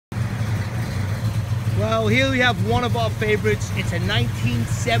Well, here we have one of our favorites. It's a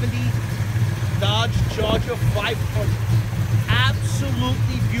 1970 Dodge Charger 500.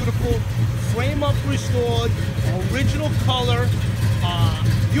 Absolutely beautiful. Frame up restored. Original color.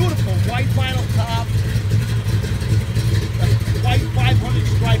 Beautiful white vinyl top. The white 500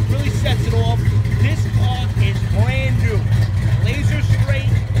 stripe really sets it off. This car is brand new. Laser straight.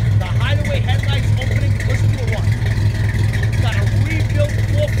 The hideaway headlights opening. Listen to the one. It's got a rebuilt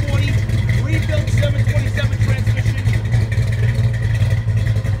 440. Rebuilt 727 transmission.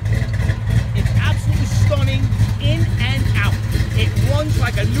 It's absolutely stunning in and out. It runs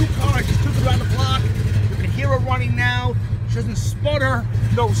like a new car. I just took it around the block. You can hear it running now. It doesn't sputter,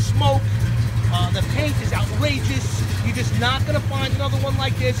 no smoke. The paint is outrageous. You're just not going to find another one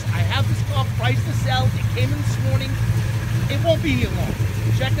like this. I have this car priced to sell. It came in this morning. It won't be here long.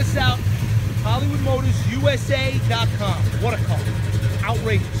 Check us out. HollywoodMotorsUSA.com. What a car.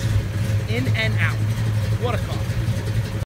 Outrageous. In and out.